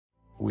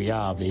We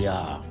are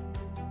VR.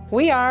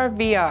 We are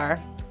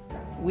VR.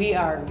 We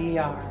are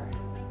VR.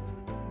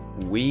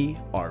 We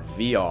are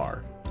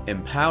VR,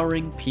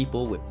 empowering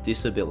people with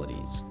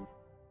disabilities.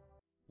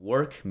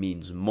 Work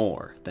means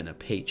more than a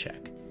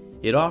paycheck.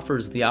 It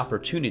offers the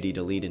opportunity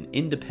to lead an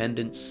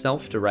independent,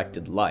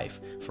 self-directed life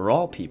for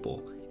all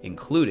people,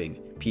 including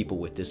people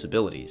with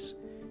disabilities.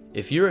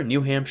 If you're a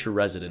New Hampshire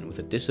resident with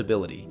a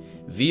disability,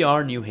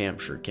 VR New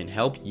Hampshire can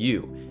help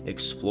you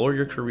explore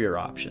your career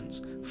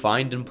options,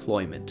 find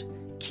employment,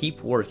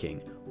 keep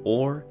working,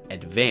 or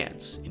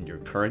advance in your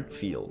current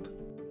field.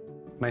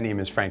 My name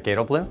is Frank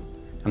Gadelblue.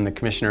 I'm the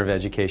Commissioner of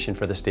Education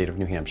for the state of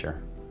New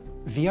Hampshire.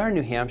 VR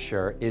New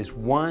Hampshire is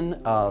one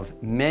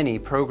of many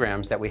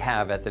programs that we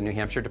have at the New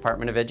Hampshire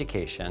Department of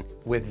Education.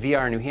 With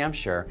VR New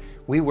Hampshire,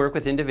 we work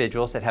with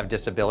individuals that have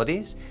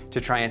disabilities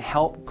to try and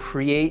help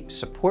create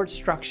support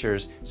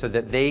structures so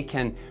that they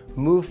can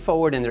move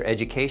forward in their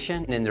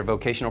education and in their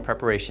vocational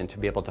preparation to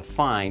be able to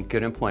find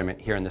good employment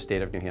here in the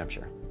state of New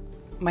Hampshire.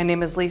 My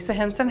name is Lisa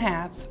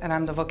Hinson-Hatz, and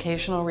I'm the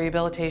Vocational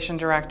Rehabilitation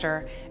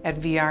Director at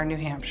VR New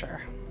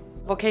Hampshire.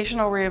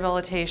 Vocational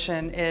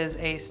rehabilitation is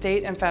a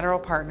state and federal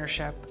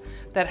partnership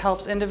that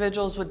helps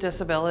individuals with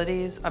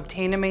disabilities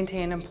obtain and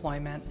maintain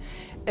employment.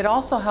 It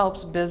also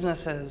helps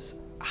businesses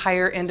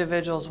hire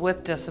individuals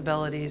with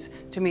disabilities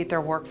to meet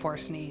their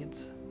workforce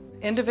needs.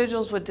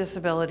 Individuals with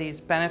disabilities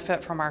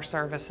benefit from our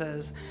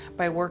services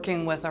by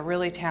working with a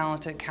really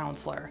talented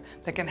counselor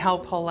that can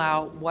help pull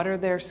out what are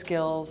their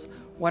skills,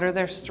 what are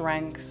their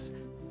strengths,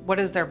 what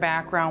is their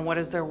background, what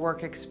is their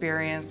work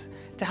experience,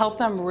 to help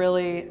them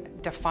really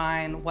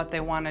define what they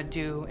want to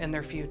do in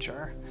their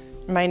future.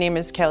 My name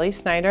is Kelly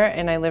Snyder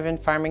and I live in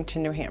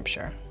Farmington, New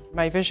Hampshire.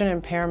 My vision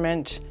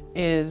impairment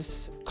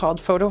is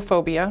called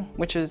photophobia,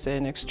 which is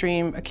an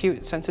extreme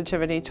acute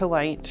sensitivity to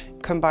light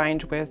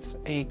combined with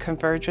a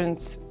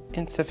convergence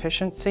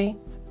insufficiency.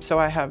 So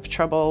I have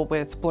trouble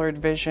with blurred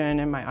vision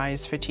and my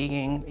eyes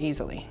fatiguing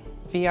easily.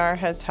 VR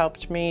has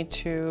helped me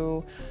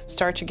to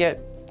start to get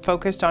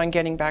focused on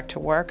getting back to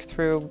work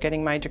through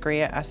getting my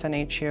degree at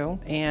SNHU,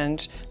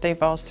 and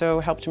they've also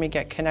helped me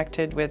get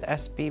connected with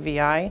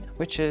SBVI,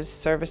 which is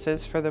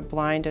Services for the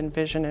Blind and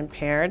Vision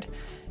Impaired,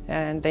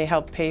 and they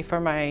help pay for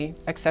my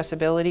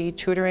accessibility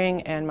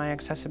tutoring and my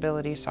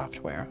accessibility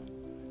software.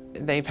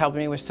 They've helped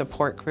me with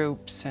support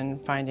groups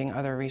and finding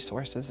other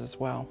resources as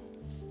well.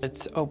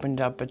 It's opened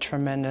up a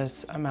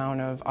tremendous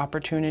amount of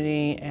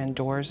opportunity and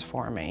doors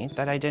for me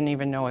that I didn't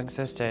even know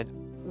existed.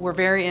 We're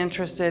very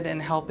interested in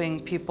helping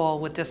people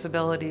with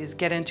disabilities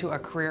get into a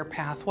career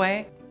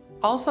pathway,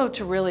 also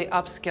to really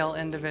upskill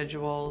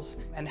individuals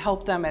and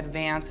help them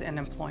advance in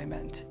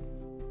employment.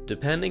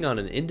 Depending on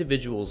an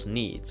individual's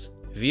needs,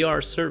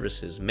 VR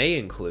services may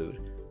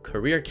include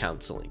career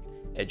counseling,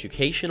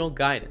 educational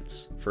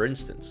guidance, for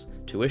instance,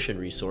 tuition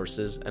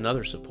resources and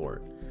other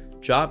support,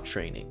 job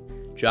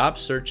training, job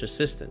search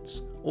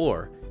assistance,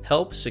 or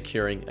help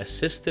securing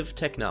assistive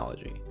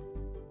technology.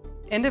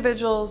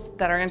 Individuals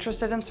that are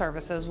interested in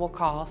services will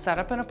call, set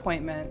up an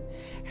appointment,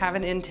 have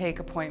an intake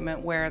appointment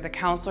where the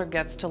counselor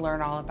gets to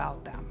learn all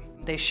about them.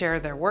 They share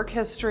their work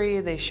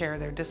history, they share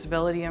their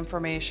disability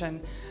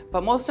information,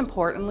 but most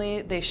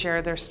importantly, they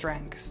share their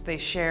strengths. They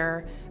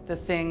share the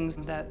things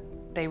that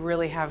they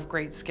really have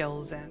great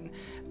skills in.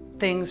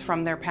 Things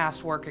from their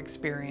past work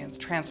experience,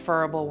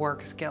 transferable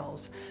work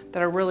skills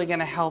that are really going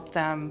to help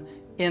them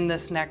in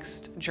this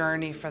next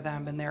journey for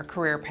them in their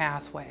career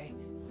pathway.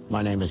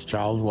 My name is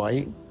Charles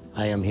White.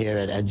 I am here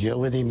at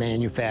Agility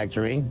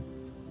Manufacturing,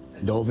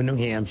 Dover, New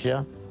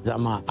Hampshire.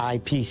 I'm an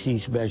IPC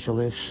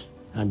specialist.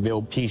 I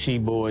build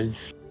PC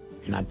boards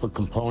and I put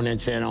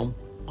components in them.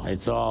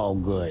 It's all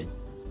good.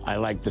 I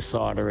like the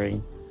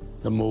soldering,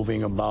 the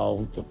moving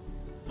about.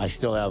 I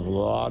still have a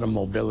lot of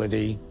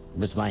mobility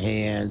with my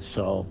hands,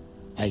 so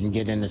I can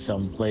get into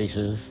some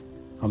places.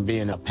 From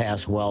being a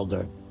past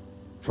welder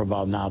for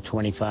about now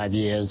 25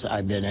 years,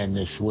 I've been in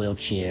this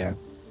wheelchair.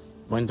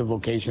 Went to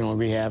vocational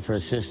rehab for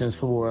assistance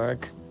for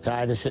work.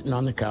 Tired of sitting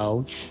on the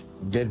couch.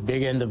 Did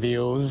big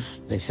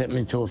interviews. They sent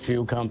me to a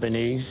few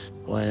companies.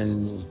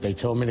 When they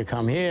told me to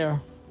come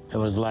here, it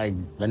was like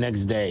the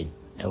next day.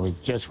 It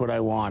was just what I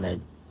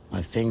wanted.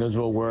 My fingers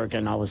were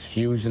working. I was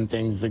fusing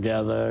things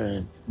together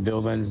and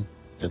building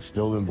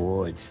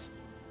boards.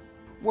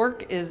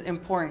 Work is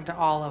important to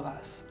all of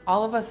us.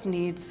 All of us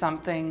need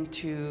something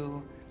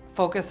to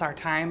focus our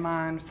time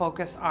on,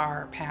 focus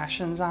our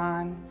passions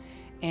on,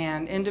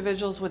 and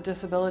individuals with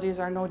disabilities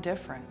are no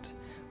different.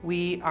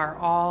 We are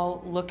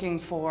all looking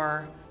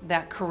for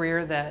that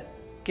career that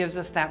gives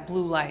us that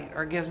blue light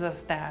or gives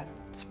us that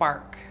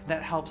spark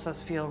that helps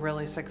us feel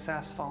really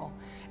successful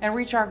and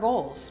reach our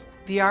goals.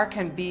 VR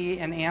can be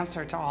an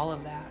answer to all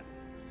of that.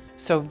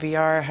 So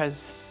VR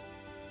has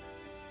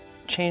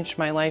changed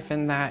my life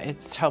in that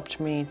it's helped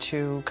me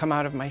to come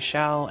out of my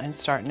shell and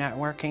start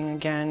networking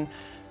again,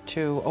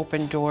 to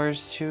open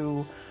doors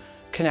to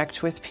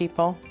connect with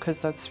people,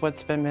 because that's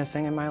what's been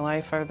missing in my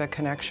life are the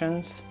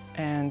connections,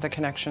 and the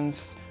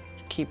connections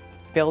keep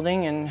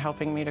building and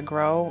helping me to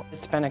grow.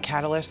 It's been a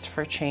catalyst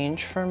for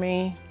change for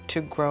me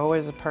to grow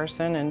as a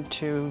person and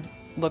to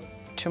look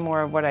to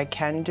more of what I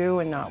can do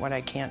and not what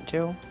I can't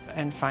do,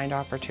 and find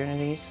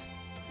opportunities.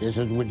 This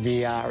is what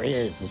VR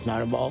is. It's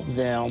not about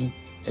them,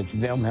 it's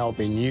them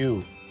helping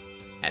you.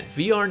 At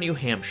VR New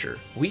Hampshire,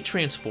 we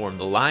transform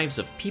the lives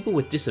of people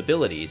with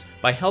disabilities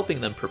by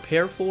helping them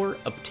prepare for,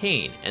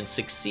 obtain, and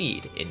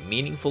succeed in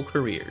meaningful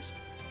careers.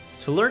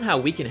 To learn how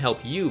we can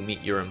help you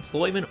meet your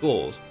employment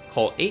goals,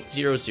 call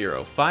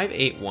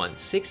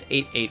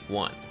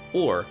 800-581-6881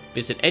 or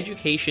visit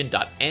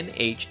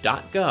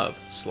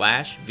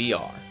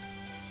education.nh.gov/VR.